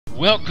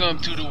Welcome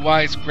to the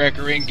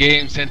WiseKrakr in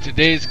games, and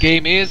today's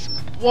game is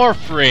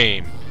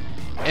Warframe.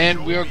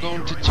 And we are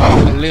going to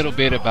talk a little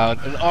bit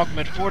about an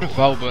augment for the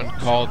Vauban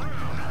called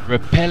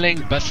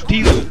REPELLING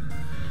BASTILLE.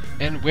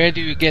 And where do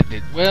you get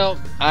it? Well,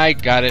 I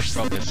got it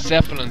from the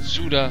Cephalon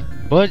Suda,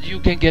 but you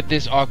can get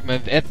this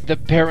augment at the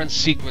parent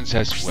sequence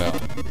as well.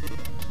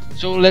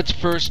 So let's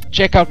first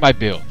check out my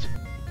build.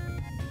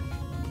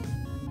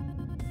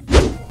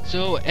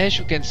 So as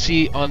you can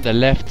see on the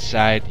left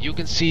side, you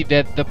can see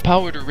that the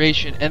power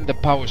duration and the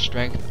power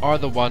strength are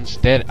the ones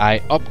that I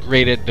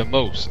upgraded the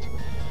most.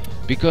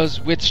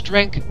 Because with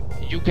strength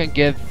you can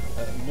get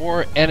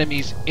more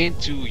enemies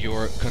into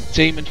your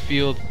containment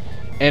field,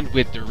 and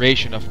with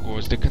duration of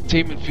course the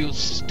containment field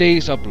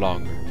stays up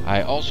longer.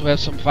 I also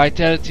have some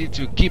vitality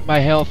to keep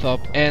my health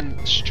up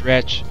and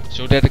stretch,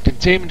 so that the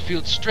containment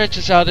field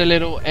stretches out a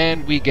little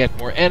and we get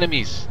more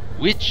enemies.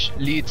 Which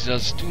leads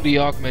us to the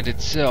augment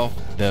itself,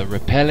 the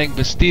Repelling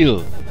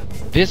Bastille.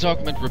 This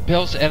augment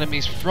repels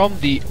enemies from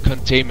the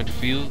containment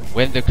field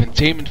when the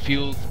containment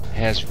field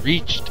has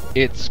reached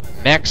its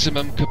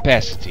maximum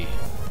capacity.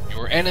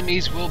 Your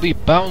enemies will be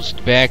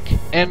bounced back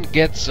and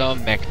get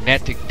some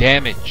magnetic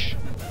damage.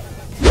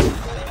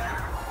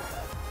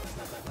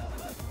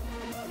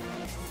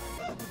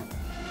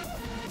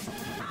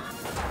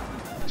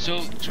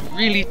 So to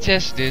really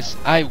test this,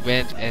 I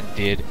went and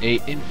did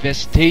a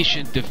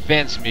infestation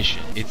defense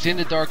mission. It's in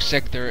the dark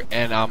sector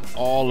and I'm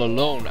all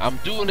alone. I'm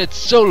doing it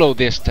solo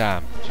this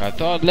time. So I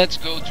thought, let's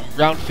go to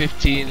round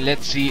 15.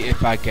 Let's see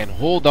if I can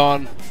hold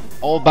on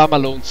all by my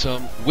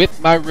lonesome with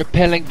my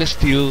Repelling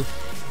Bastille.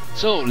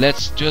 So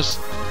let's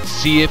just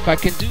see if I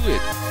can do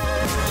it.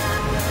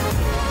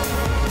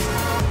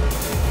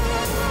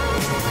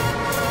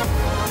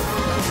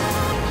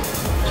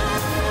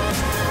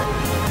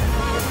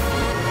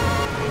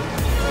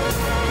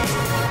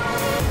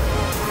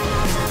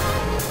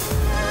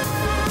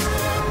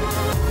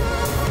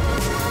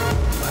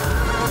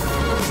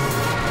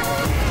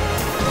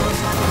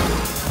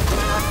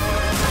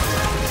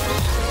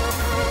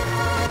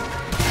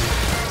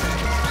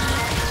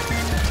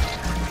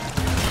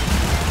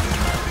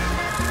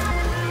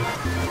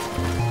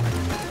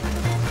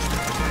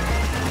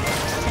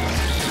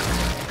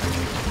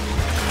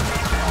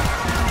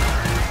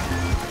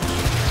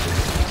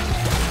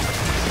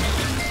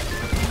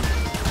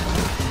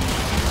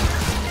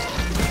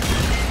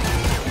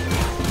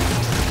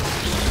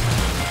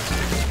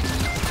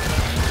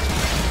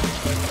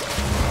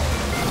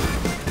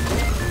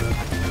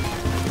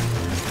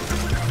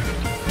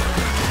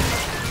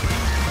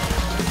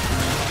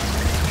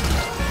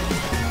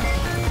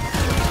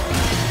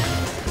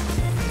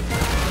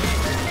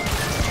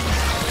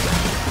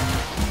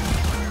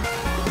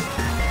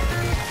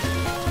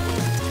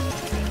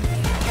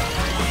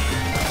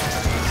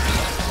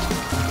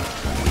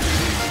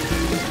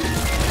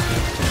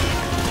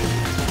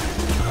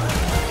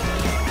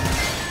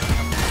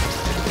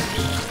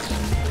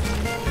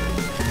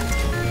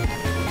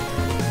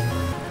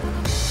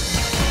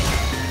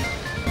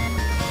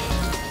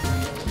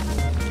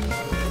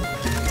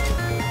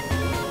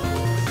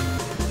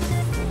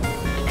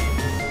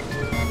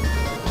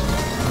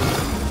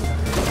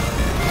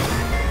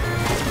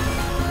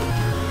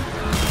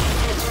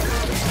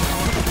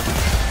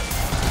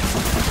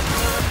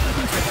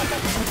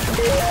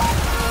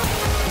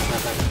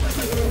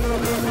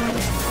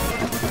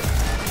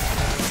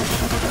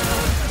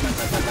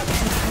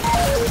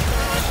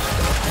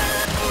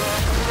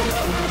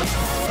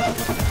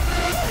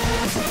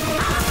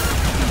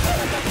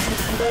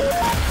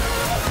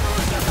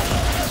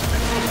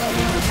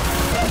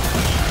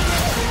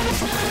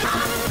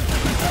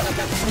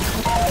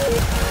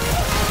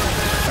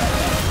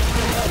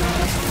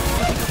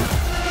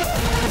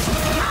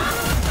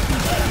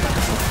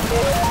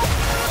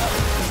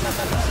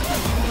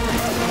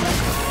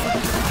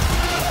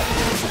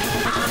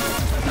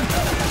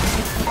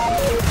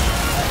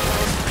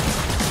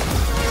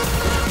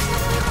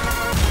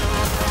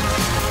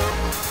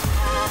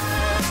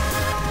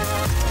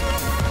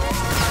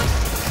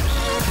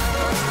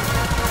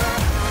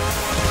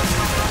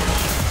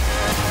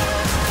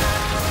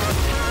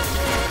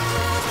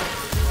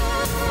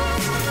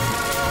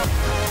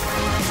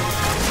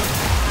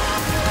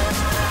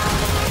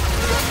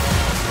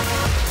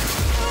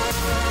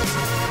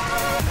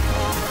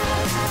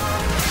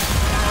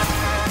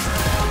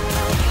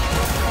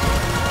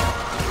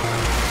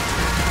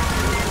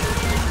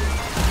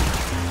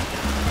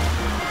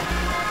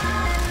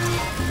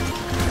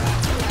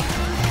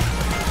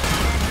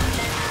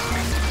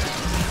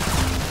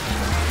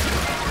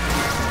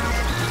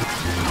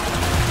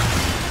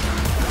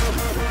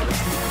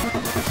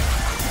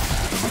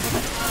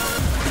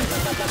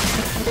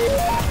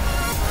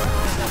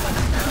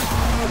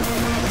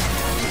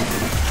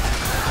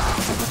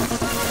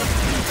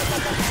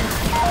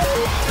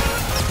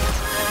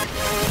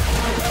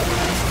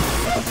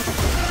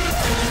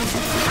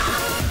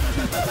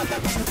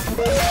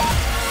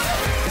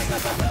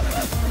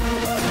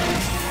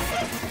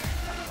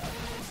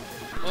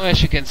 Well,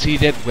 as you can see,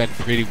 that went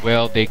pretty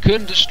well. They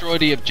couldn't destroy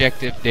the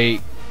objective.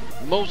 They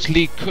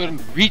mostly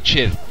couldn't reach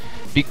it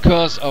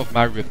because of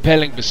my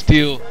repelling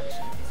Bastille.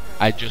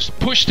 I just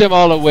pushed them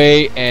all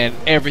away and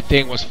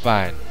everything was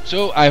fine.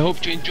 So I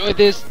hope you enjoyed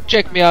this.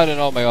 Check me out in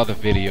all my other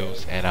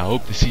videos and I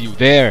hope to see you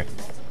there.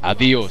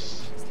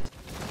 Adios.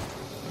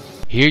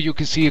 Here you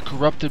can see a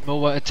corrupted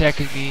Moa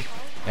attacking me,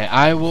 and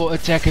I will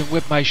attack him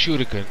with my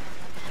shuriken,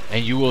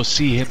 and you will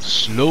see him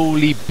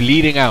slowly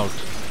bleeding out.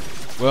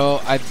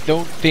 Well, I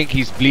don't think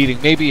he's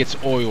bleeding. Maybe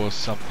it's oil or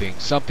something.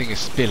 Something is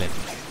spilling.